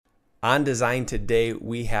On Design today,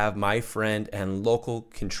 we have my friend and local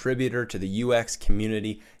contributor to the UX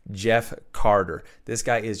community, Jeff Carter. This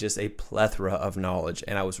guy is just a plethora of knowledge,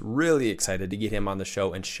 and I was really excited to get him on the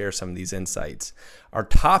show and share some of these insights. Our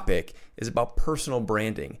topic is about personal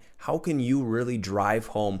branding. How can you really drive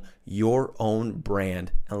home your own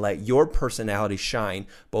brand and let your personality shine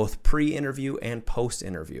both pre-interview and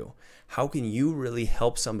post-interview? How can you really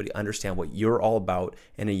help somebody understand what you're all about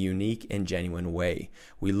in a unique and genuine way?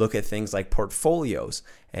 We look at things like portfolios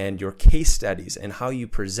and your case studies and how you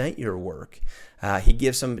present your work. He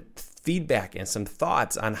gives some feedback and some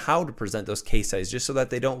thoughts on how to present those case studies just so that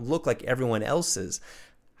they don't look like everyone else's.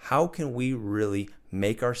 How can we really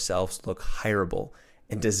make ourselves look hireable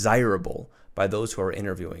and desirable by those who are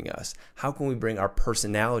interviewing us? How can we bring our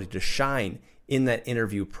personality to shine in that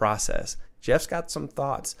interview process? Jeff's got some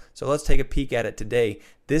thoughts, so let's take a peek at it today.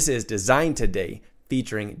 This is Design Today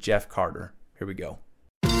featuring Jeff Carter. Here we go.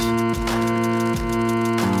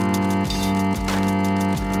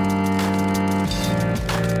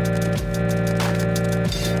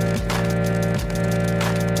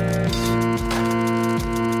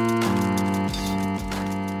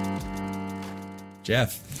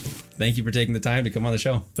 Jeff, thank you for taking the time to come on the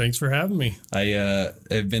show. Thanks for having me. I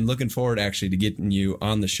have been looking forward actually to getting you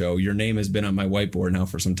on the show. Your name has been on my whiteboard now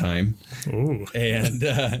for some time. Ooh.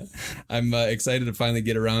 And I'm excited to finally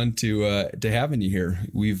get around to having you here.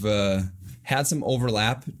 We've had some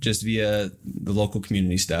overlap just via the local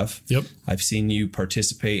community stuff. Yep. I've seen you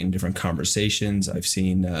participate in different conversations. I've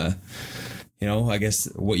seen I guess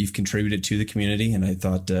what you've contributed to the community. And I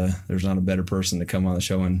thought there's not a better person to come on the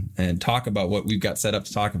show and talk about what we've got set up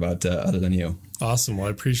to talk about other than you. Awesome. Well,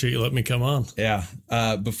 I appreciate you letting me come on. Yeah.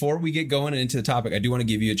 Before we get going into the topic, I do want to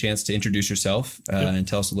give you a chance to introduce yourself and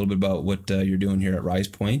tell us a little bit about what you're doing here at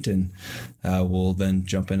RisePoint. And we'll then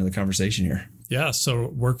jump into the conversation here. Yeah, so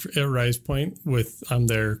work at RisePoint I'm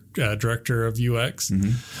their director of UX.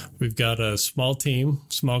 Mm-hmm. We've got a small team,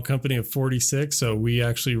 small company of 46. So we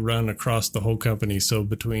actually run across the whole company. So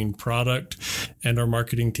between product and our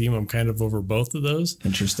marketing team, I'm kind of over both of those.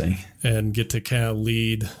 Interesting. And get to kind of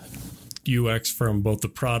lead UX from both the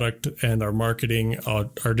product and our marketing,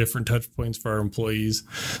 our different touch points for our employees.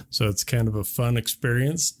 So it's kind of a fun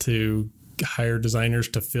experience to hire designers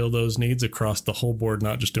to fill those needs across the whole board,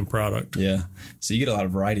 not just in product. Yeah. So you get a lot of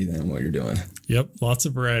variety then in what you're doing. Yep. Lots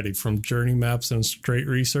of variety from journey maps and straight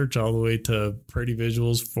research all the way to pretty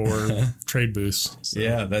visuals for trade booths. So.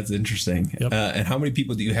 Yeah, that's interesting. Yep. And how many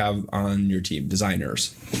people do you have on your team?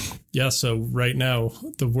 Designers? Yeah. So right now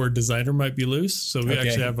the word designer might be loose. So we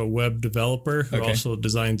actually have a web developer who also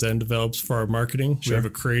designs and develops for our marketing. Sure. We have a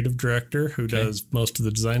creative director who does most of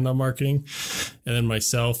the design on marketing, and then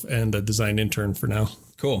myself and a design intern for now.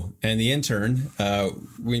 Cool. And the intern,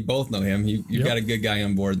 we both know him. You've got a good guy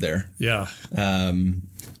on board there. Yeah.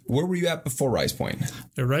 Where were you at before RisePoint?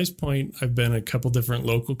 At RisePoint, I've been at a couple different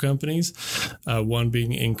local companies, one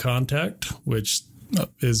being In Contact, which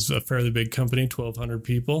is a fairly big company, 1,200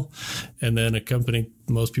 people, and then a company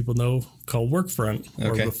most people know called Workfront,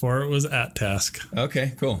 or before it was AtTask.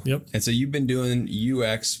 Okay, cool. Yep. And so you've been doing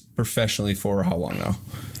UX professionally for how long now?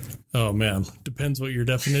 Oh, man. Depends what your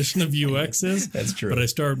definition of UX is. That's true. But I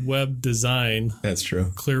started web design. That's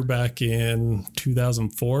true. Clear back in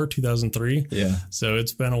 2004, 2003. Yeah. So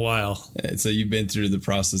it's been a while. And so you've been through the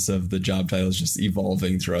process of the job titles just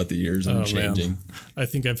evolving throughout the years and changing. Man. I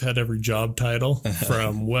think I've had every job title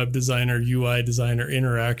from web designer, UI designer,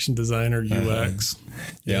 interaction designer, UX.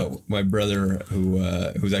 Yeah. My brother,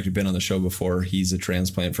 who's actually been on the show before, he's a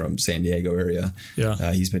transplant from San Diego area.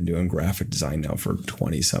 Yeah. He's been doing graphic design now for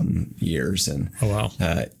 20-something years. And,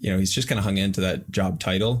 he's just kind of hung into that job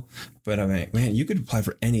title. But I'm like, man, you could apply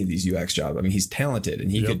for any of these UX jobs. I mean, he's talented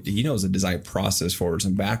and he knows the design process forwards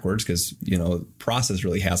and backwards because, process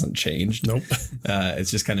really hasn't changed. Nope.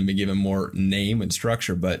 It's just kind of been given more name and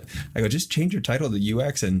structure. But I go, just change your title to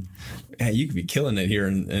UX and you could be killing it here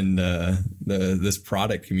in this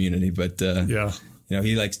product community. But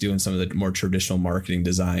he likes doing some of the more traditional marketing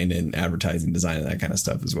design and advertising design and that kind of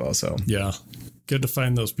stuff as well. So yeah. Good to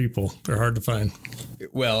find those people. They're hard to find.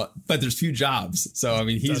 Well, but there's few jobs. So, I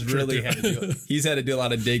mean, he's really had to do a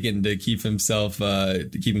lot of digging to keep himself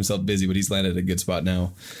busy, but he's landed a good spot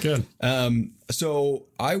now. Good. So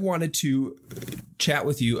I wanted to chat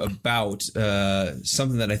with you about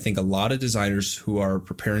something that I think a lot of designers who are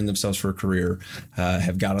preparing themselves for a career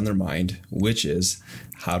have got on their mind, which is,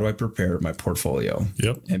 how do I prepare my portfolio?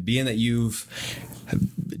 Yep. And being that you've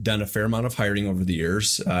done a fair amount of hiring over the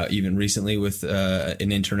years, even recently with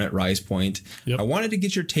an intern at RisePoint, Yep. I wanted to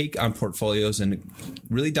get your take on portfolios and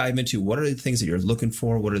really dive into what are the things that you're looking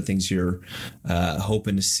for, what are the things you're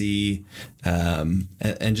hoping to see, and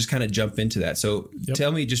just kind of jump into that. So Yep.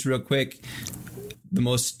 Tell me just real quick, the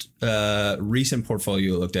most recent portfolio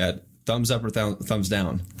you looked at, thumbs up or thumbs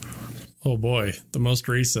down? Oh boy, the most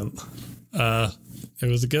recent. It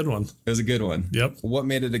was a good one. It was a good one. Yep. What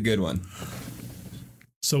made it a good one?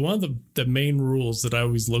 So one of the main rules that I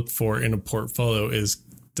always look for in a portfolio is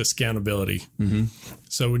the scannability. Mm-hmm.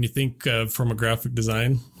 So when you think from a graphic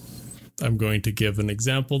design, I'm going to give an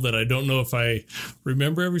example that I don't know if I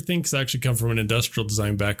remember everything because I actually come from an industrial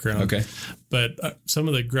design background. Okay. But some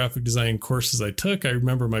of the graphic design courses I took, I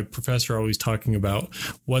remember my professor always talking about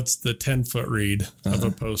what's the 10-foot read of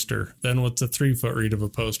a poster, then what's the 3-foot read of a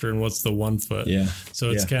poster, and what's the 1 foot. Yeah. So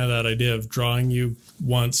it's kind of that idea of drawing you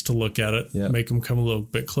once to look at it, make them come a little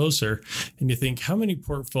bit closer. And you think, how many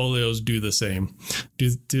portfolios do the same?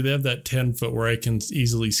 Do they have that 10-foot where I can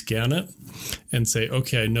easily scan it and say,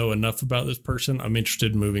 okay, I know enough about this person, I'm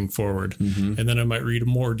interested in moving forward. Mm-hmm. And then I might read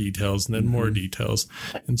more details and then more details.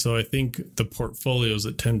 And so I think the portfolios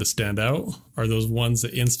that tend to stand out are those ones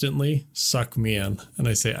that instantly suck me in. And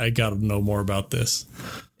I say, I got to know more about this.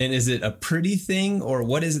 And is it a pretty thing, or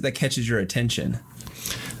what is it that catches your attention?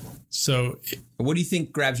 So what do you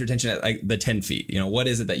think grabs your attention at like the 10 feet? You know, what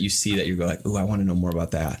is it that you see that you go like, oh, I want to know more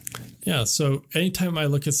about that? Yeah. So anytime I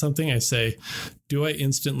look at something, I say, do I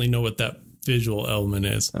instantly know what that visual element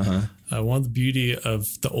is? One of the beauty of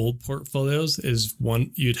the old portfolios is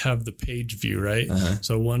you'd have the page view, right?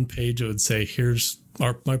 So one page it would say, here's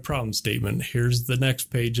my problem statement. Here's the next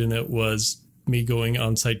page, and it was me going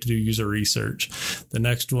on site to do user research. The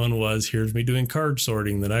next one was, here's me doing card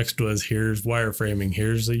sorting. The next was, here's wireframing.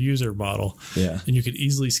 Here's a user model. Yeah. And you could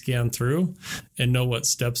easily scan through and know what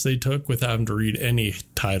steps they took without having to read any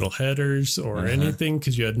title headers or anything,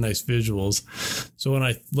 because you had nice visuals. So when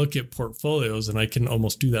I look at portfolios and I can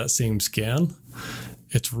almost do that same scan,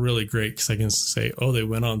 it's really great because I can say, oh, they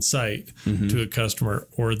went on site to a customer,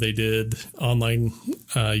 or they did online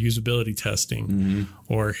usability testing,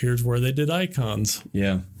 or here's where they did icons.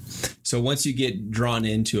 Yeah. So once you get drawn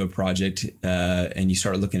into a project and you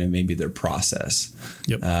start looking at maybe their process,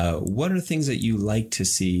 what are things that you like to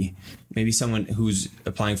see? Maybe someone who's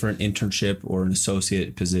applying for an internship or an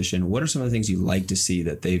associate position, what are some of the things you like to see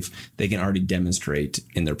that they can already demonstrate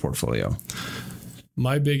in their portfolio?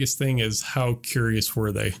 My biggest thing is, how curious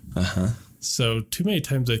were they? So too many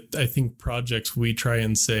times I think projects we try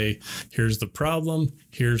and say, here's the problem,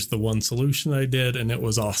 here's the one solution I did, and it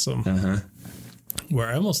was awesome. Where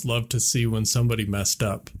I almost love to see when somebody messed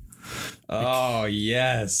up. Oh,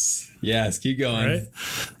 yes. Yes. Keep going. Right?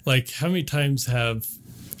 Like, how many times have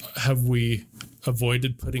we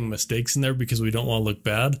avoided putting mistakes in there because we don't want to look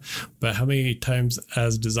bad? But how many times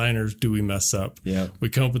as designers do we mess up? Yeah. We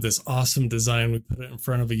come up with this awesome design, we put it in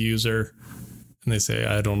front of a user, and they say,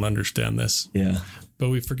 I don't understand this. Yeah. But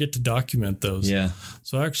we forget to document those. Yeah.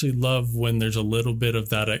 So I actually love when there's a little bit of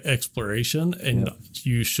that exploration and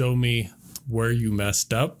you show me where you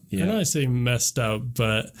messed up. Yeah. I know I say messed up,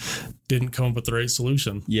 but didn't come up with the right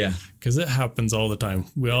solution. Yeah. Because it happens all the time.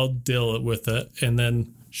 We all deal with it. And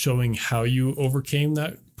then showing how you overcame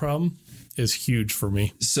that problem is huge for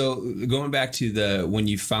me. So going back to when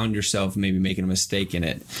you found yourself maybe making a mistake in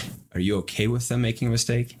it, are you okay with them making a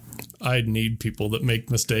mistake? I need people that make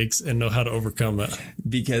mistakes and know how to overcome it.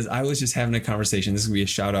 Because I was just having a conversation. This is going to be a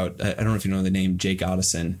shout out. I don't know if you know the name Jake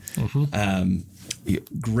Otteson.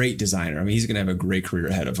 Great designer. I mean, he's going to have a great career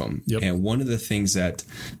ahead of him. Yep. And one of the things that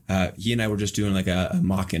he and I were just doing like a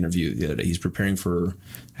mock interview the other day. He's preparing for,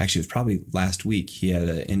 actually it was probably last week, he had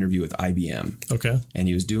an interview with IBM. Okay. And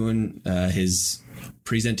he was doing his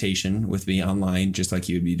presentation with me online, just like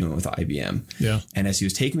he would be doing with IBM. Yeah. And as he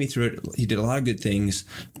was taking me through it, he did a lot of good things.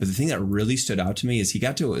 But the thing that really stood out to me is he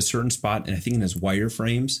got to a certain spot, and I think in his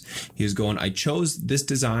wireframes, he was going, I chose this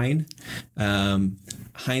design.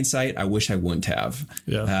 Hindsight, I wish I wouldn't have.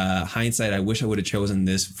 Yeah. Hindsight, I wish I would have chosen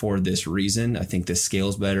this for this reason. I think this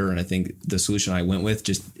scales better. And I think the solution I went with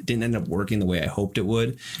just didn't end up working the way I hoped it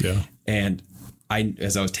would. Yeah. And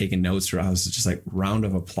as I was taking notes, I was just like, round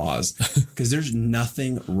of applause, because there's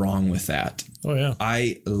nothing wrong with that. Oh, yeah.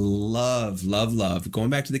 I love going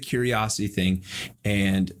back to the curiosity thing.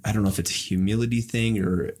 And I don't know if it's a humility thing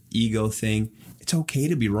or ego thing. it's okay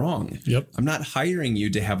to be wrong. Yep. I'm not hiring you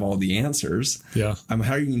to have all the answers. Yeah. I'm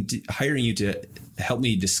hiring you to help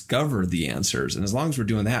me discover the answers. And as long as we're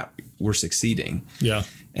doing that, we're succeeding. Yeah.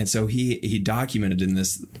 And so he documented in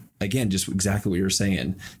this, again, just exactly what you were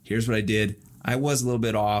saying. Here's what I did. I was a little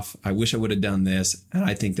bit off. I wish I would have done this. And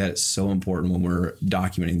I think that is so important when we're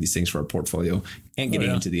documenting these things for our portfolio and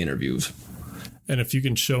getting into the interviews. And if you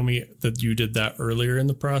can show me that you did that earlier in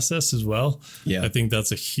the process as well, I think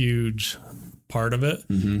that's a huge part of it,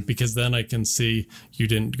 because then I can see you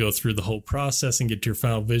didn't go through the whole process and get to your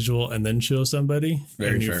final visual and then show somebody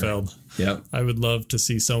and you failed. Yep. I would love to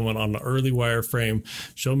see someone on the early wireframe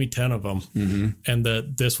show me 10 of them and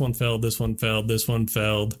that this one failed, this one failed, this one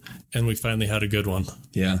failed, and we finally had a good one.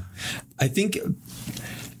 Yeah. I think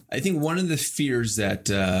one of the fears that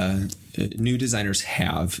new designers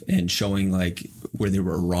have in showing like where they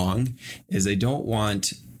were wrong is they don't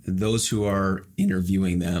want those who are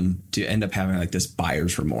interviewing them to end up having like this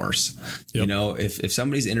buyer's remorse. Yep. You know, if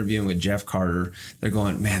somebody's interviewing with Jeff Carter, they're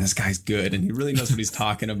going, man, this guy's good and he really knows what he's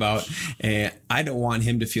talking about. And I don't want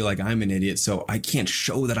him to feel like I'm an idiot, so I can't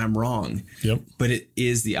show that I'm wrong. Yep. But it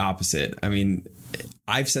is the opposite. I mean,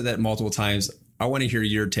 I've said that multiple times. I want to hear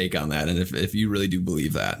your take on that. And if you really do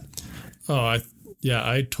believe that. Oh,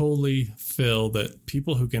 I totally feel that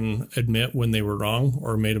people who can admit when they were wrong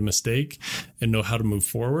or made a mistake and know how to move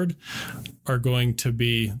forward are going to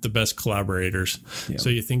be the best collaborators. Yeah. So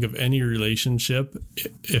you think of any relationship,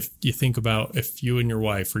 if you think about if you and your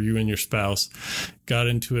wife or you and your spouse got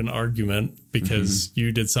into an argument because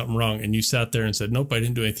you did something wrong and you sat there and said, nope, I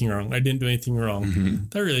didn't do anything wrong. I didn't do anything wrong.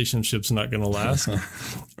 That relationship's not going to last.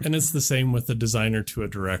 And it's the same with a designer to a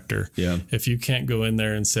director. Yeah. If you can't go in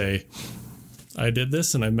there and say, I did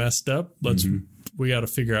this and I messed up. We got to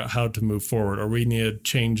figure out how to move forward, or we need to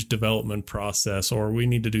change development process, or we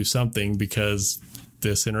need to do something because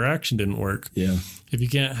this interaction didn't work. Yeah. If you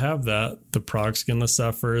can't have that, the product's going to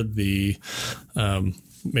suffer. The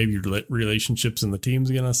maybe relationships in the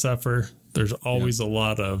team's going to suffer. There's always a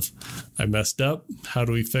lot of, I messed up. How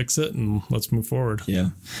do we fix it? And let's move forward.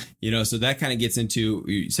 Yeah. You know, so that kind of gets into,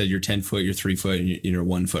 you said you're 10 foot, you're 3 foot, and you're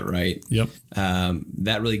 1 foot, right? Yep.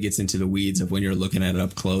 That really gets into the weeds of when you're looking at it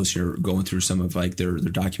up close, you're going through some of like their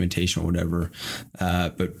documentation or whatever.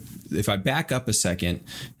 But if I back up a second,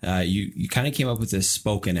 you kind of came up with this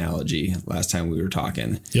spoke analogy last time we were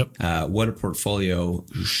talking. Yep. What a portfolio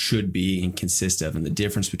should be and consist of, and the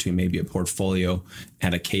difference between maybe a portfolio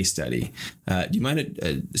and a case study. Do you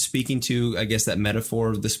mind speaking to, I guess, that metaphor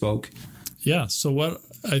of the spoke? Yeah. So what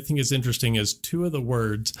I think is interesting is two of the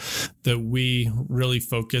words that we really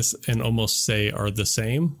focus and almost say are the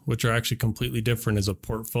same, which are actually completely different, is a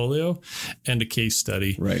portfolio and a case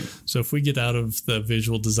study. Right. So if we get out of the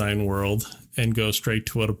visual design world and go straight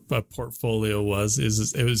to what a portfolio it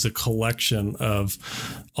was a collection of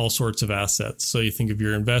all sorts of assets. So you think of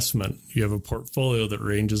your investment, you have a portfolio that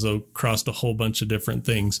ranges across a whole bunch of different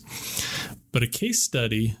things. But a case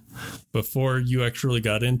study, before you actually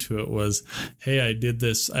got into it, was, hey, I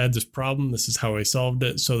had this problem. This is how I solved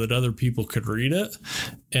it, so that other people could read it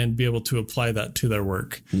and be able to apply that to their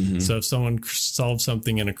work. So if someone solved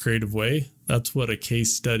something in a creative way, that's what a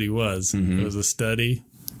case study was. It was a study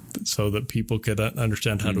so that people could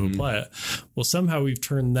understand how to apply it. Well, somehow we've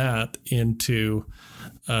turned that into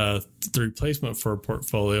the replacement for a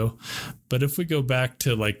portfolio. But if we go back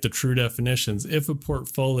to like the true definitions, if a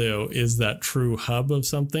portfolio is that true hub of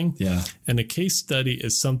something, and a case study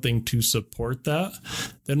is something to support that,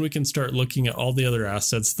 then we can start looking at all the other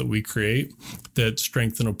assets that we create that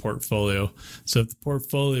strengthen a portfolio. So if the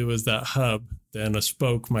portfolio is that hub, then a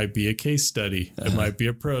spoke might be a case study. It might be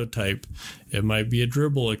a prototype. It might be a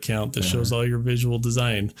Dribbble account that shows all your visual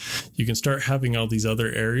design. You can start having all these other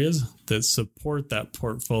areas that support that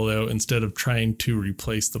portfolio instead of trying to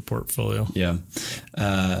replace the portfolio. Yeah.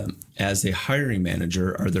 As a hiring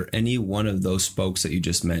manager, are there any one of those spokes that you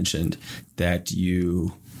just mentioned that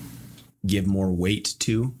you give more weight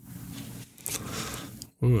to?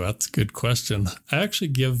 Ooh, that's a good question. I actually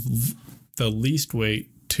give the least weight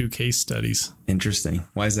to case studies. Interesting.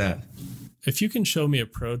 Why is that? If you can show me a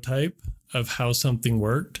prototype of how something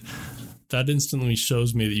worked, that instantly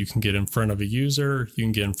shows me that you can get in front of a user, you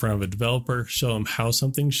can get in front of a developer, show them how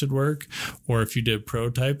something should work. Or if you did a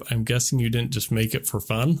prototype, I'm guessing you didn't just make it for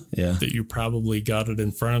fun, that you probably got it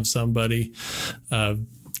in front of somebody.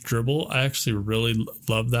 Dribbble, I actually really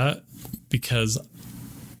love that, because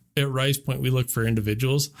at RisePoint, we look for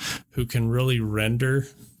individuals who can really render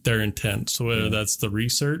their intent. So whether that's the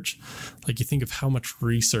research, like you think of how much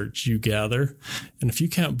research you gather, and if you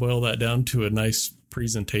can't boil that down to a nice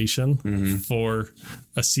presentation for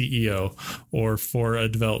a CEO or for a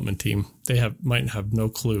development team. They might have no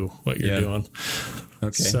clue what you're doing.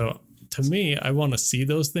 Okay. So to me, I want to see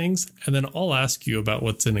those things, and then I'll ask you about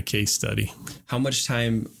what's in a case study. How much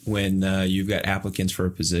time when you've got applicants for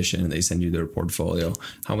a position and they send you their portfolio,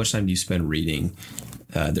 how much time do you spend reading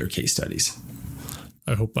their case studies?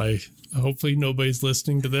 Hopefully nobody's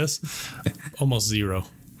listening to this. Almost zero.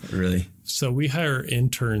 Really? So we hire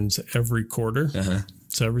interns every quarter.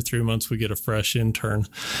 So every 3 months we get a fresh intern.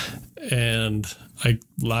 And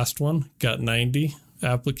last one got 90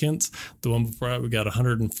 applicants. The one before that we got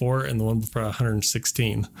 104, and the one before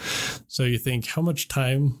 116. So you think, how much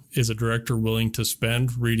time is a director willing to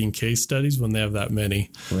spend reading case studies when they have that many?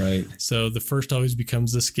 Right. So the first always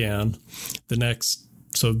becomes the scan. The next,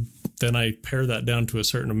 so then I pare that down to a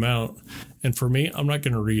certain amount. And for me, I'm not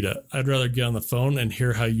going to read it. I'd rather get on the phone and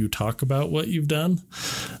hear how you talk about what you've done.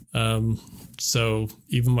 So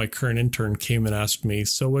even my current intern came and asked me,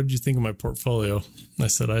 so what did you think of my portfolio? And I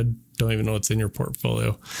said, I don't even know what's in your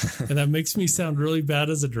portfolio. And that makes me sound really bad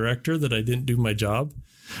as a director that I didn't do my job.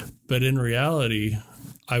 But in reality,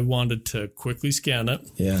 I wanted to quickly scan it,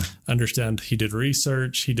 understand he did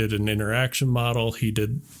research, he did an interaction model, he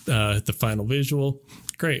did the final visual.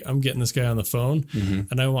 Great, I'm getting this guy on the phone,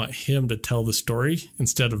 and I want him to tell the story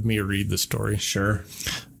instead of me read the story. Sure.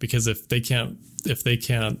 Because if they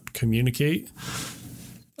can't communicate,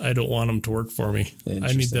 I don't want them to work for me.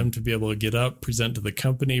 I need them to be able to get up, present to the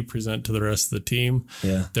company, present to the rest of the team,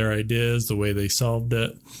 their ideas, the way they solved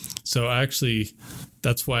it. So actually,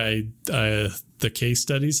 that's why the case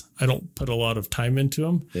studies, I don't put a lot of time into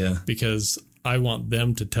them because I want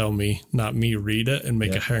them to tell me, not me read it and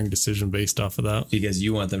make a hiring decision based off of that. Because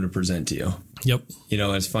you want them to present to you. Yep. You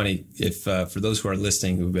know, it's funny, if for those who are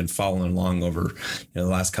listening who've been following along over the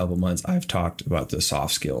last couple of months, I've talked about the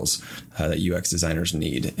soft skills that UX designers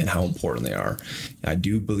need and how important they are. I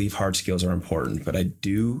do believe hard skills are important, but I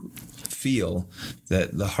do feel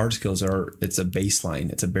that the hard skills it's a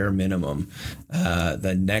baseline, it's a bare minimum.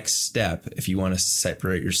 The next step, if you want to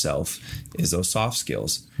separate yourself, is those soft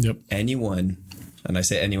skills. Yep. Anyone, and I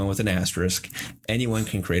say anyone with an asterisk, anyone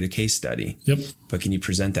can create a case study. Yep. But can you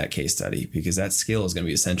present that case study? Because that skill is going to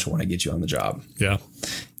be essential when I get you on the job. Yeah.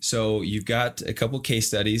 So you've got a couple case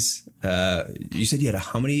studies. You said you had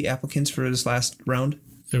how many applicants for this last round?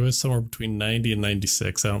 It was somewhere between 90 and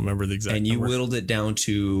 96. I don't remember the exact number. And you number. whittled it down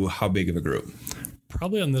to how big of a group?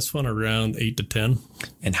 Probably on this one around 8 to 10.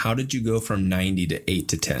 And how did you go from 90 to 8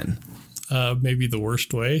 to 10? Maybe the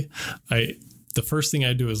worst way. The first thing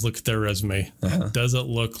I do is look at their resume. Does it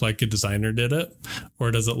look like a designer did it, or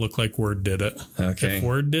does it look like Word did it? Okay. If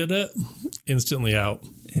Word did it, instantly out.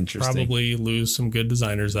 Interesting. Probably lose some good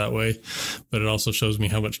designers that way, but it also shows me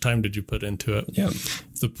how much time did you put into it. Yeah.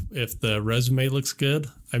 If the resume looks good,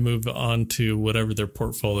 I move on to whatever their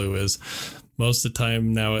portfolio is. Most of the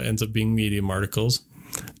time now it ends up being Medium articles,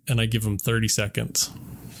 and I give them 30 seconds.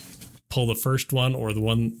 Pull the first one or the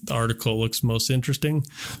one article looks most interesting,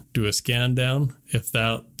 do a scan down. If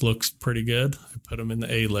that looks pretty good, I put them in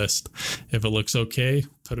the A list. If it looks okay,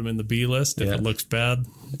 put them in the B list. If it looks bad,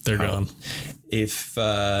 they're gone. If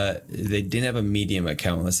they didn't have a Medium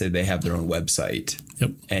account, let's say they have their own website,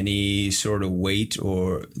 any sort of weight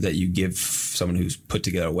or that you give someone who's put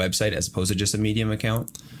together a website as opposed to just a Medium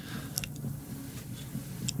account?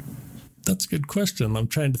 That's a good question. I'm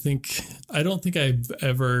trying to think. I don't think I've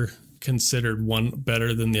ever considered one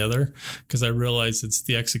better than the other because I realize it's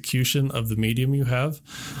the execution of the medium you have.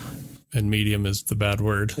 And medium is the bad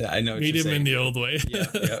word. Yeah, I know what medium you're saying. in the old way.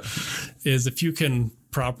 Yeah. Is if you can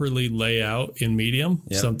properly lay out in medium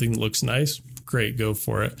something that looks nice, great, go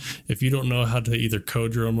for it. If you don't know how to either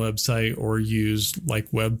code your own website or use like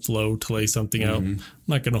Webflow to lay something out, I'm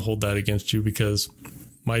not going to hold that against you because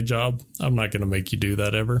my job, I'm not going to make you do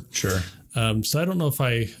that ever. Sure. So I don't know if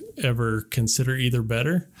I ever consider either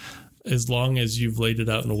better, as long as you've laid it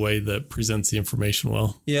out in a way that presents the information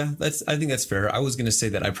well. Yeah, I think that's fair. I was going to say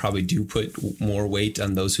that I probably do put more weight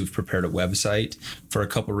on those who've prepared a website for a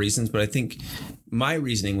couple reasons, but I think my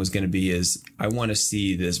reasoning was going to be is I want to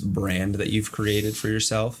see this brand that you've created for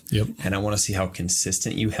yourself. Yep. And I want to see how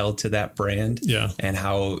consistent you held to that brand. Yeah. And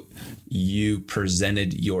how you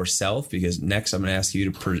presented yourself, because next I'm going to ask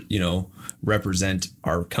you to, represent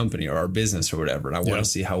our company or our business or whatever. And I want to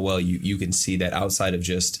see how well you can see that outside of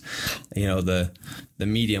just, the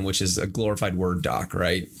medium, which is a glorified Word doc,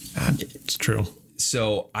 right? It's true.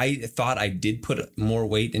 So I thought I did put more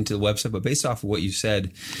weight into the website, but based off of what you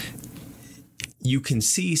said, you can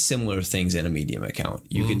see similar things in a Medium account.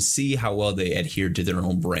 You can see how well they adhered to their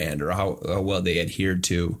own brand or how well they adhered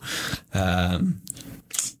to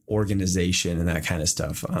organization and that kind of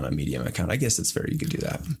stuff on a Medium account. I guess it's fair you could do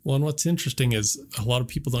that. Well, and what's interesting is a lot of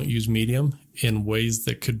people don't use Medium in ways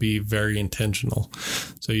that could be very intentional.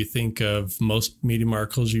 So you think of most Medium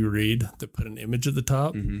articles you read that put an image at the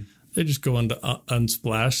top. They just go into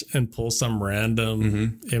Unsplash and pull some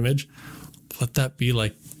random image. Let that be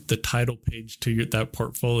like the title page to that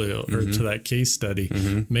portfolio or to that case study.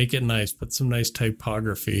 Make it nice, put some nice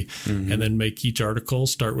typography, and then make each article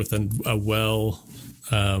start with a well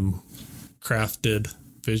crafted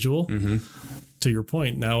visual. To your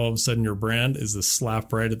point, now all of a sudden your brand is a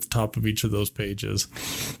slap right at the top of each of those pages.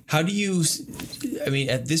 How do you, I mean,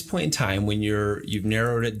 at this point in time, when you've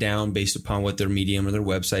narrowed it down based upon what their Medium or their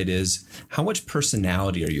website is, how much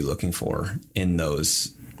personality are you looking for in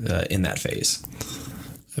those, in that phase?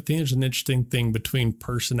 I think there's an interesting thing between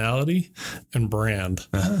personality and brand.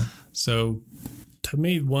 So to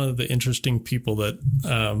me, one of the interesting people that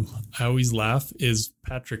I always laugh is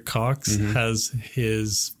Patrick Cox has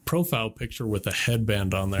his profile picture with a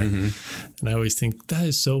headband on there. And I always think that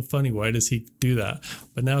is so funny. Why does he do that?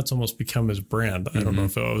 But now it's almost become his brand. I don't know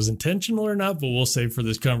if it was intentional or not, but we'll say for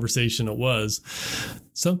this conversation it was.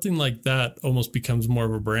 Something like that almost becomes more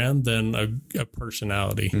of a brand than a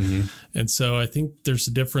personality. And so I think there's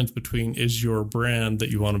a difference between, is your brand that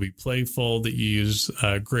you want to be playful, that you use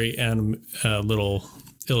great little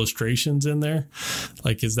illustrations in there?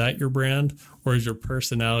 Like, is that your brand? Or is your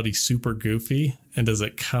personality super goofy? And does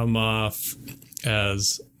it come off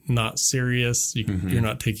as not serious? You're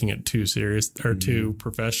not taking it too serious or too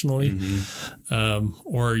professionally.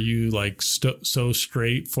 Or are you like so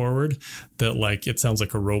straightforward that like it sounds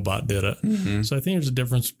like a robot did it? So I think there's a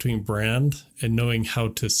difference between brand and knowing how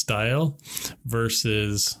to style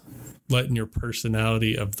versus letting your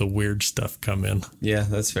personality of the weird stuff come in. Yeah,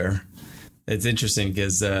 that's fair. It's interesting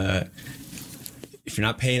because if you're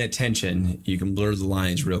not paying attention, you can blur the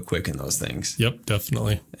lines real quick in those things. Yep,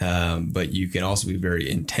 definitely. But you can also be very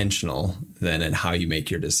intentional then in how you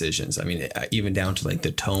make your decisions. I mean, even down to like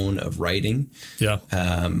the tone of writing. Yeah.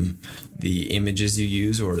 The images you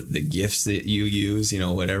use or the GIFs that you use,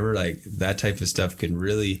 whatever, like that type of stuff can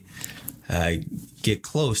really get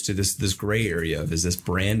close to this gray area of, is this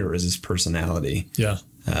brand or is this personality? Yeah.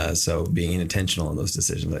 So being intentional in those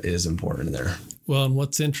decisions is important there. Well, and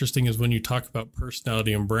what's interesting is when you talk about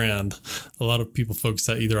personality and brand, a lot of people focus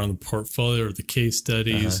that either on the portfolio or the case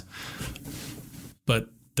studies. But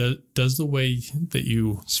does the way that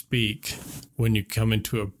you speak when you come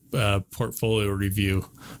into a portfolio review,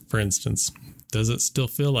 for instance, does it still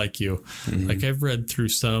feel like you? Like I've read through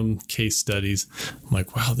some case studies. I'm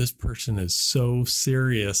like, wow, this person is so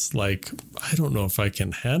serious. Like, I don't know if I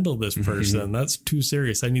can handle this person. That's too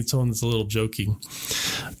serious. I need someone that's a little joking.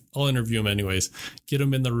 I'll interview them anyways. Get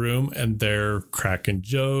them in the room and they're cracking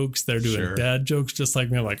jokes. They're doing dad jokes just like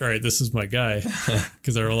me. I'm like, all right, this is my guy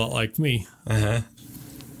because they're a lot like me.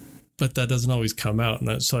 But that doesn't always come out.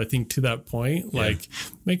 And so I think to that point, like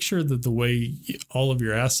make sure that the way all of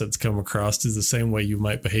your assets come across is the same way you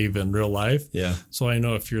might behave in real life. Yeah. So I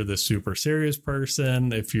know if you're the super serious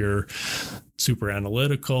person, if you're super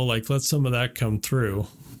analytical, like let some of that come through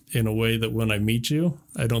in a way that when I meet you,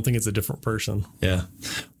 I don't think it's a different person. Yeah.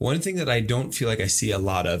 One thing that I don't feel like I see a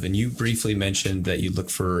lot of, and you briefly mentioned that you look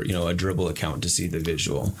for, a Dribbble account to see the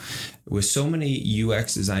visual. With so many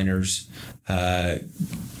UX designers,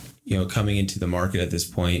 coming into the market at this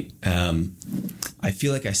point, I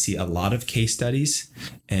feel like I see a lot of case studies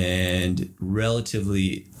and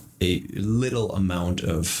relatively a little amount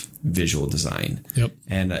of visual design. Yep.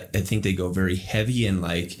 And I think they go very heavy in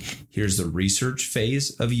like, here's the research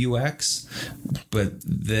phase of UX, but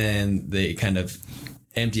then they kind of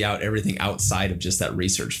empty out everything outside of just that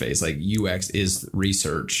research phase. Like UX is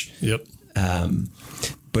research. Yep.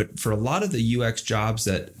 But for a lot of the UX jobs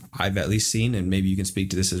that I've at least seen, and maybe you can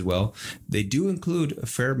speak to this as well, they do include a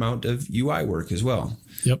fair amount of UI work as well.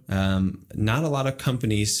 Yep. Not a lot of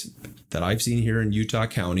companies that I've seen here in Utah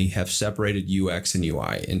County have separated UX and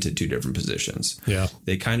UI into two different positions. Yeah.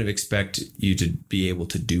 They kind of expect you to be able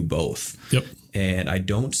to do both. Yep. And I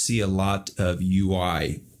don't see a lot of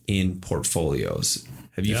UI in portfolios.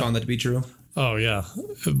 Have you found that to be true? Oh, yeah.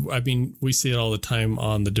 I mean, we see it all the time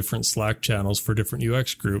on the different Slack channels for different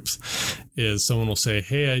UX groups is someone will say,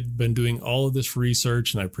 hey, I've been doing all of this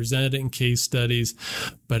research and I presented it in case studies.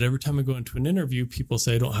 But every time I go into an interview, people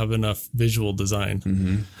say I don't have enough visual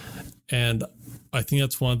design. And I think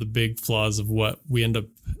that's one of the big flaws of what we end up,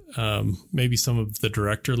 maybe some of the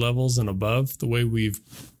director levels and above, the way we've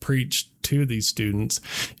preached to these students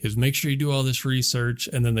is make sure you do all this research.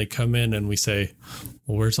 And then they come in and we say,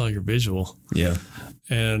 well, where's all your visual? Yeah.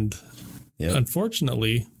 And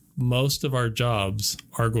unfortunately, most of our jobs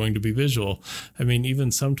are going to be visual. I mean,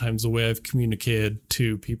 even sometimes the way I've communicated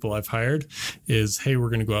to people I've hired is, hey, we're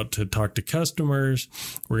going to go out to talk to customers.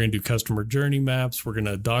 We're going to do customer journey maps. We're going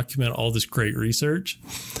to document all this great research.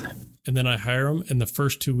 And then I hire them. And the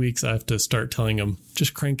first 2 weeks, I have to start telling them,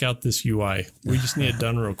 just crank out this UI. We just need it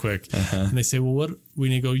done real quick. And they say, well, what? We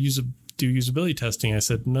need to go do usability testing. I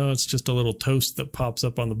said, no, it's just a little toast that pops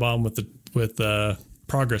up on the bottom with the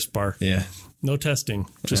progress bar. Yeah. No testing.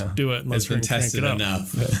 Just do it. And it's been tested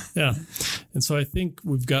enough. Yeah. And so I think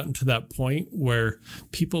we've gotten to that point where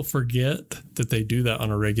people forget that they do that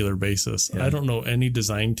on a regular basis. Yeah. I don't know any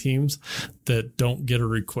design teams that don't get a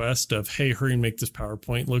request of, hey, hurry and make this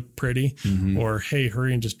PowerPoint look pretty, or hey,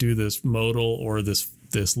 hurry and just do this modal or this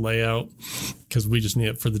layout, because we just need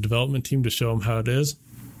it for the development team to show them how it is.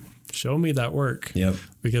 Show me that work. Yep.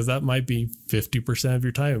 Because that might be 50% of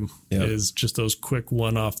your time is just those quick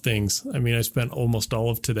one-off things. I mean, I spent almost all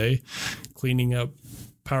of today cleaning up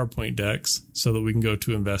PowerPoint decks so that we can go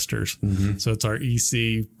to investors. So it's our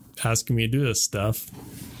EC asking me to do this stuff.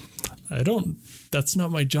 That's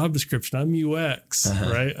not my job description. I'm UX,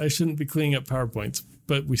 right? I shouldn't be cleaning up PowerPoints,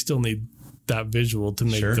 but we still need that visual to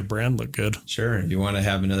make the brand look good. Sure. If you want to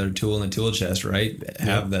have another tool in the tool chest, right?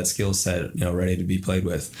 Have that skill set, ready to be played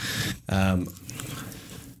with.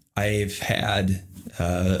 I've had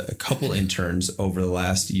a couple interns over the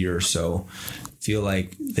last year or so feel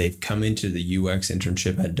like they've come into the UX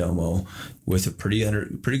internship at Domo with a pretty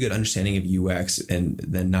good understanding of UX and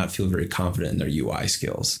then not feel very confident in their UI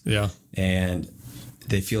skills. Yeah. And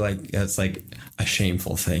they feel like that's like a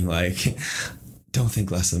shameful thing. Like, don't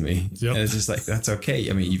think less of me. Yep. And it's just like, that's okay.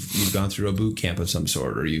 I mean, you've gone through a boot camp of some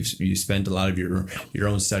sort, or you spent a lot of your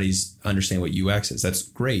own studies understanding what UX is. That's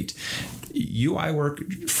great. UI work,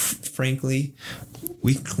 frankly,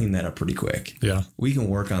 we can clean that up pretty quick. Yeah. We can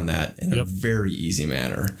work on that in a very easy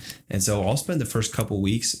manner. And so I'll spend the first couple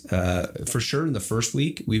weeks, for sure in the first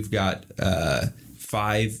week, we've got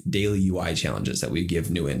 5 daily UI challenges that we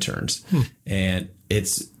give new interns. And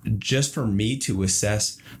it's just for me to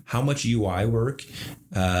assess how much UI work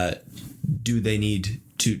do they need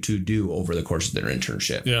to do over the course of their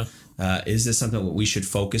internship. Yeah. Is this something that we should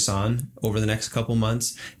focus on over the next couple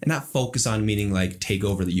months? And not focus on meaning like take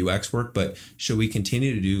over the UX work, but should we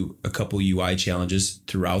continue to do a couple UI challenges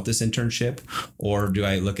throughout this internship? Or do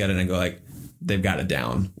I look at it and go like, they've got it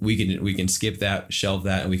down. We can skip that, shelve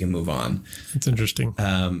that, and we can move on. It's interesting.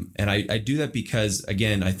 And I do that because,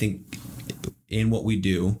 again, I think in what we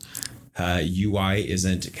do, UI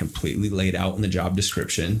isn't completely laid out in the job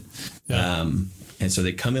description. Yeah. And so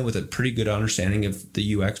they come in with a pretty good understanding of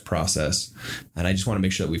the UX process. And I just want to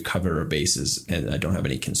make sure that we've covered our bases and I don't have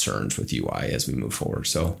any concerns with UI as we move forward.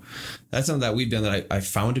 So that's something that we've done that I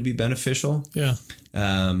found to be beneficial. Yeah.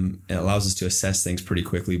 And it allows us to assess things pretty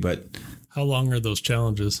quickly. But how long are those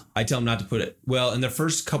challenges? I tell them not to put it. Well, in the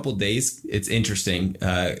first couple of days, it's interesting.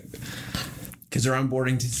 Because their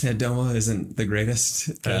onboarding to Domo isn't the greatest.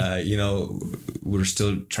 We're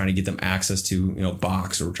still trying to get them access to,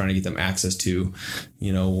 Box, or we're trying to get them access to,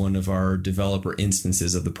 one of our developer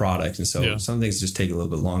instances of the product. And so some things just take a little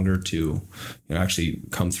bit longer to, actually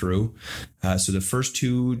come through. So the first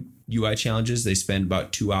 2 UI challenges, they spend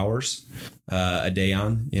about 2 hours a day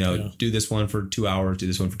on, do this one for 2 hours, do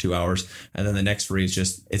this one for 2 hours. And then the next 3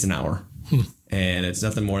 is it's an hour. And it's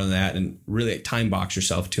nothing more than that. And really time box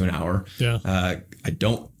yourself to an hour. Yeah.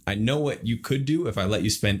 I know what you could do if I let you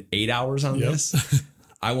spend 8 hours on this.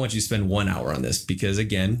 I want you to spend 1 hour on this because,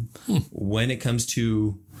 again, when it comes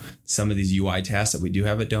to some of these UI tasks that we do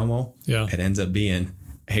have at Domo, it ends up being,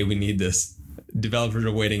 hey, we need this. Developers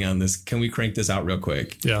are waiting on this. Can we crank this out real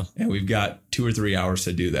quick? Yeah. And we've got 2 or 3 hours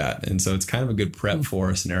to do that. And so it's kind of a good prep for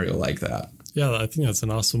a scenario like that. Yeah, I think that's an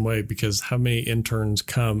awesome way, because how many interns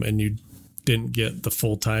come and you didn't get the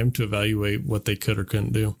full time to evaluate what they could or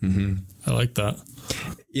couldn't do. I like that.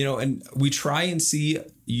 And we try and see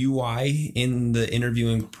UI in the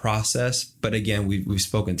interviewing process, but again, we've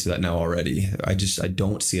spoken to that now already. I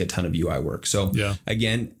don't see a ton of UI work. So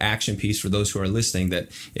again, action piece for those who are listening, that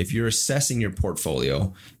if you're assessing your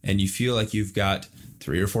portfolio and you feel like you've got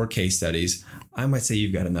 3 or 4 case studies, I might say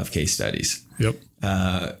you've got enough case studies. Yep.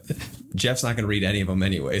 Jeff's not going to read any of them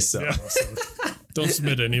anyway. So don't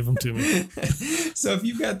submit any of them to me. So if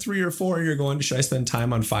you've got 3 or 4 and you're going, should I spend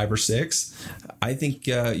time on 5 or 6? I think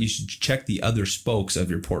you should check the other spokes of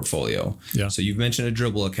your portfolio. Yeah. So you've mentioned a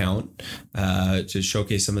Dribbble account to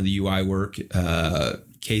showcase some of the UI work,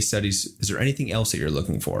 case studies. Is there anything else that you're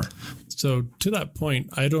looking for? So to that point,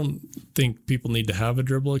 I don't think people need to have a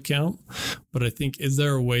Dribbble account, but I think, is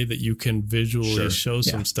there a way that you can visually show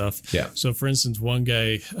some stuff? Yeah. So for instance, one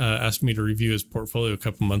guy asked me to review his portfolio a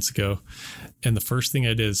couple months ago, and the first thing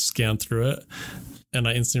I did is scan through it. And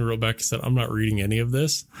I instantly wrote back and said, I'm not reading any of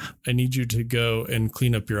this. I need you to go and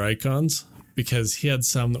clean up your icons, because he had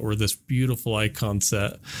some that were this beautiful icon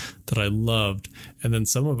set that I loved. And then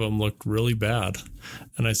some of them looked really bad.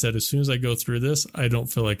 And I said, as soon as I go through this, I don't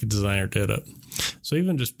feel like a designer did it. So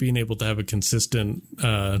even just being able to have a consistent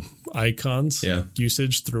icons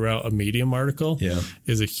usage throughout a Medium article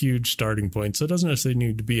is a huge starting point. So it doesn't necessarily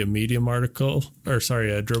need to be a Medium article, or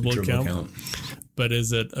sorry, a Dribbble account. But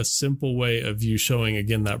is it a simple way of you showing,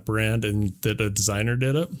 again, that brand and that a designer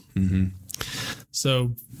did it? Mm-hmm.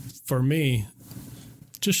 So for me,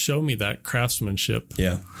 just show me that craftsmanship.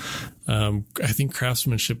 Yeah. I think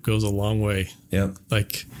craftsmanship goes a long way. Yeah.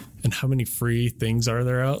 Like, and how many free things are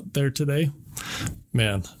there out there today?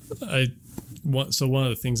 Man, so one of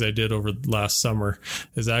the things I did over last summer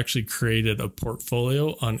is I actually created a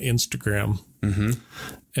portfolio on Instagram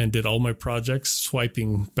and did all my projects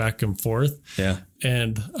swiping back and forth. Yeah.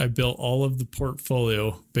 And I built all of the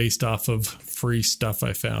portfolio based off of free stuff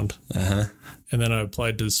I found. Uh-huh. And then I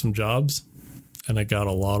applied to some jobs and I got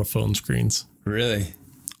a lot of phone screens. Really?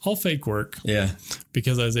 All fake work. Yeah.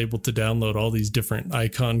 Because I was able to download all these different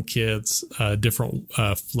icon kits, different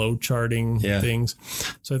flow charting things.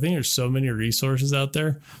 So I think there's so many resources out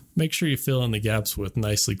there. Make sure you fill in the gaps with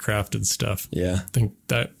nicely crafted stuff. Yeah. I think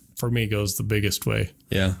that for me goes the biggest way.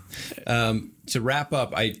 Yeah. To wrap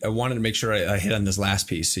up, I wanted to make sure I hit on this last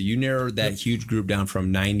piece. So you narrowed that huge group down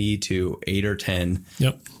from 90 to 8 or 10.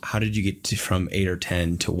 Yep. How did you get from 8 or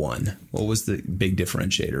 10 to 1? What was the big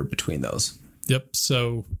differentiator between those? Yep.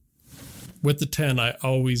 So with the 10, I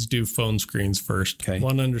always do phone screens first. Okay. I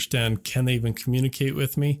want to understand, can they even communicate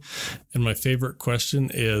with me? And my favorite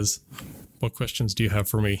question is, what questions do you have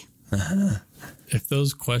for me? Uh-huh. If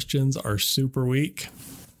those questions are super weak,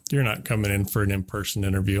 you're not coming in for an in-person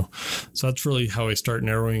interview. So that's really how I start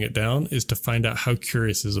narrowing it down, is to find out how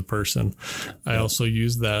curious is a person. I also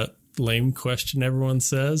use that lame question everyone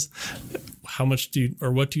says, how much do you,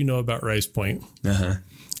 or what do you know about RisePoint? Uh-huh.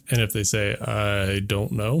 And if they say, I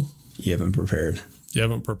don't know, you haven't prepared. You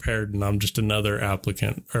haven't prepared, and I'm just another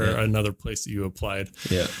applicant or another place that you applied.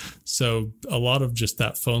 Yeah. So a lot of just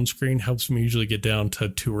that phone screen helps me usually get down to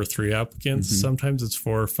 2 or 3 applicants. Mm-hmm. Sometimes it's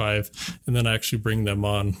 4 or 5, and then I actually bring them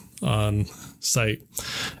on site.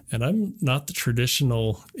 And I'm not the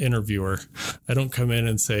traditional interviewer. I don't come in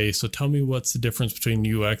and say, so tell me what's the difference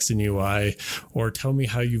between UX and UI, or tell me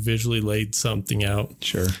how you visually laid something out.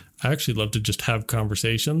 Sure. I actually love to just have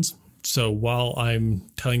conversations. So while I'm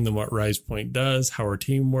telling them what RisePoint does, how our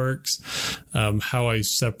team works, how I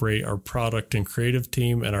separate our product and creative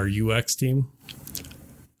team and our UX team,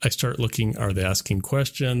 I start looking, are they asking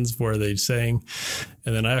questions? What are they saying?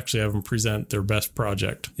 And then I actually have them present their best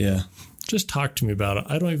project. Yeah. Just talk to me about it.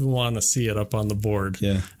 I don't even want to see it up on the board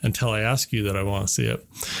until I ask you that I want to see it.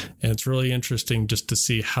 And it's really interesting just to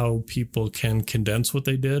see how people can condense what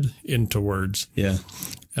they did into words. Yeah.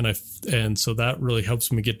 And so that really helps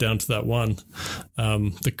me get down to that one.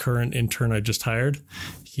 The current intern I just hired,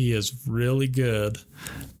 he is really good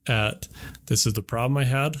at, this is the problem I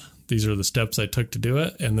had. These are the steps I took to do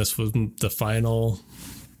it. And this was the final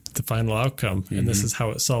outcome. Mm-hmm. And this is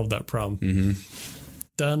how it solved that problem. Mm-hmm.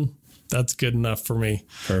 Done. That's good enough for me.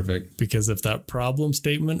 Perfect. Because if that problem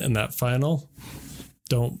statement and that final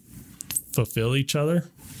don't fulfill each other,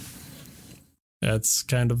 that's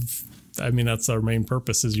kind of, that's our main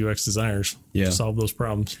purpose as UX designers, to solve those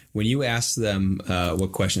problems. When you ask them,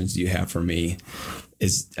 what questions do you have for me?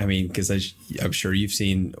 Because I'm sure you've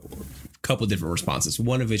seen a couple different responses.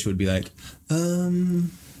 One of which would be like,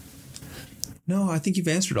 no, I think you've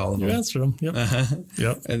answered all of them. You answered them. Yep. Uh-huh.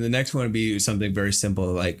 Yep. And the next one would be something very simple,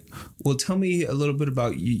 like, well, tell me a little bit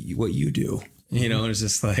about what you do. You know, and it's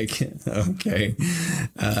just like, okay.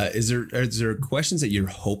 Are there questions that you're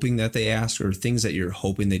hoping that they ask, or things that you're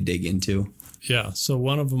hoping they dig into? Yeah. So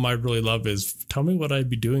one of them I really love is, tell me what I'd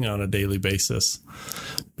be doing on a daily basis,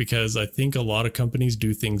 because I think a lot of companies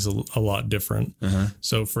do things a lot different. Uh-huh.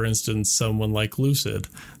 So for instance, someone like Lucid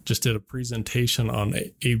just did a presentation on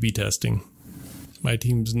A/B testing. My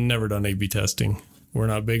team's never done A/B testing. We're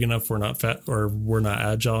not big enough, we're not fat, or we're not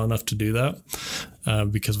agile enough to do that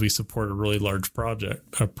because we support a really large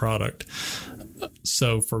product.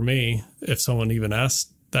 So for me, if someone even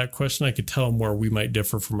asked that question, I could tell them where we might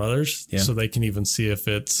differ from others, so they can even see if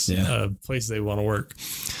it's a place they want to work.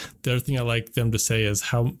 The other thing I like them to say is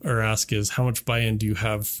how much buy-in do you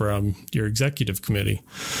have from your executive committee?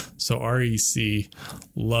 So REC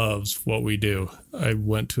loves what we do. I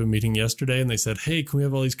went to a meeting yesterday and they said, hey, can we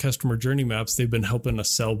have all these customer journey maps? They've been helping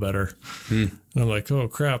us sell better. And I'm like, oh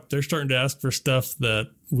crap, they're starting to ask for stuff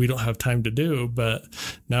that we don't have time to do. But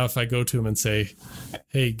now if I go to them and say,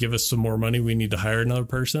 hey, give us some more money, we need to hire another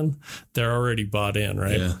person, they're already bought in,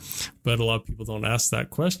 right? Yeah. But a lot of people don't ask that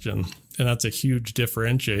question. And that's a huge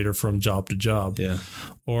differentiator from job to job. Yeah.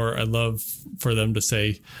 Or I love for them to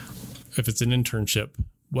say, if it's an internship,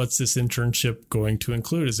 what's this internship going to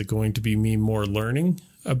include? Is it going to be me more learning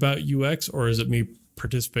about UX, or is it me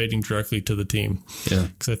participating directly to the team? Yeah.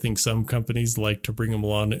 Because I think some companies like to bring them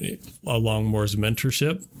along more as a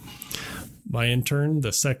mentorship. My intern,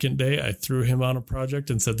 the second day, I threw him on a project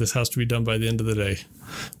and said, this has to be done by the end of the day.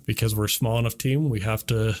 Because we're a small enough team, we have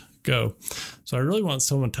to go. So I really want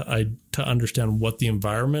someone to understand what the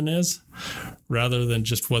environment is rather than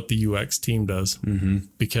just what the UX team does.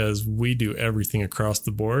 Because we do everything across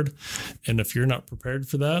the board. And if you're not prepared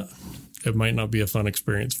for that, it might not be a fun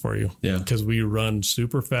experience for you. Yeah. Because we run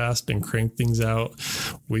super fast and crank things out.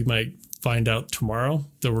 We might find out tomorrow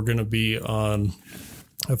that we're going to be on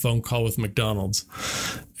a phone call with McDonald's,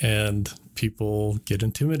 and people get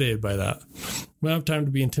intimidated by that. We don't have time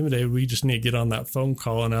to be intimidated. We just need to get on that phone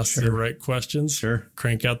call and ask the right questions,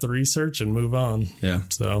 crank out the research, and move on. Yeah.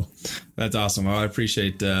 So that's awesome. Well, I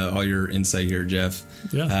appreciate all your insight here, Jeff.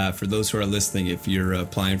 Yeah. For those who are listening, if you're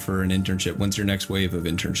applying for an internship, when's your next wave of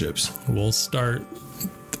internships? We'll start,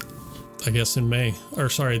 I guess, in May, or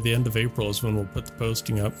sorry, the end of April is when we'll put the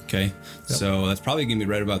posting up. Okay. Yep. So that's probably going to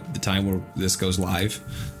be right about the time where this goes live.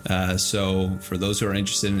 So for those who are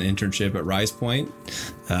interested in an internship at RisePoint,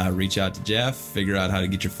 reach out to Jeff, figure out how to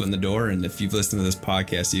get your foot in the door. And if you've listened to this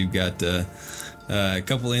podcast, you've got a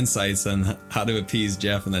couple insights on how to appease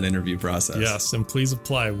Jeff in that interview process. Yes. And please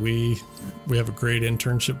apply. We have a great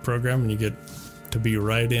internship program, and you get to be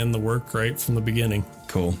right in the work right from the beginning.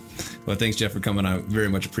 Cool. Well, thanks, Jeff, for coming on. Very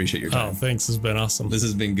much appreciate your time. Oh, thanks. This has been awesome. This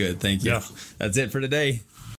has been good. Thank you. Yeah. That's it for today.